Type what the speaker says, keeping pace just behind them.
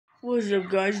What's up,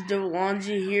 guys?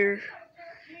 Delonzi here.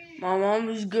 My mom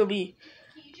is gonna be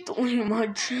deleting my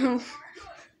channel.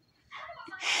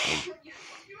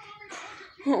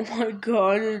 Oh my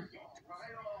god.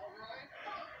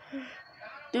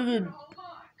 Dude,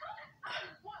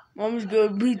 mom's gonna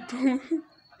be deleting.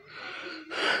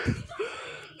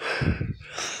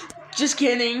 Just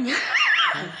kidding.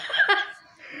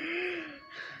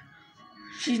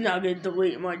 She's not gonna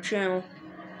delete my channel.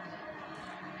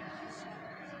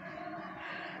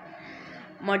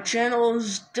 My channel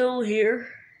is still here.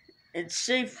 It's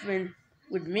safe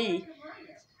with me.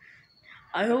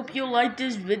 I hope you like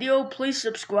this video. Please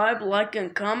subscribe, like,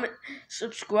 and comment.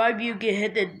 Subscribe, you can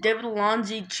hit the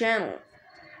Delonzi channel.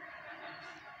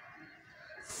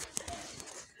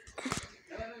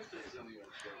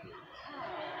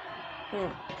 It's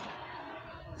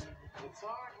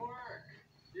hard work.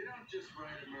 You don't just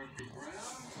write a Murphy Brown.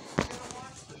 You gotta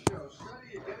watch the show,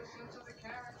 study it, get a sense of the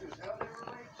characters, how they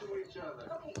relate to each other.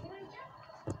 Okay, can I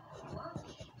just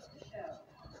watch the show?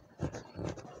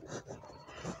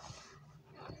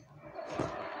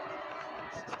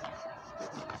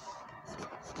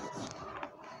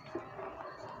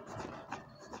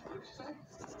 What'd you say?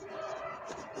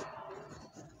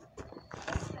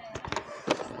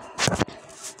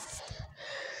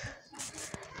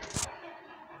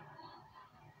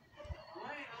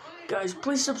 Guys,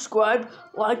 please subscribe,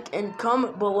 like, and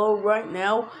comment below right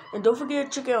now. And don't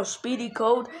forget to check out Speedy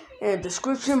Code in the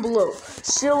description below.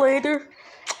 See you later.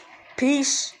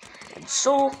 Peace and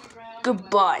soul.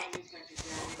 Goodbye.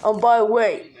 Oh, by the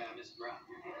way,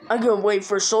 I'm gonna wait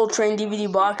for Soul Train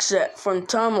DVD box set from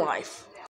Time Life.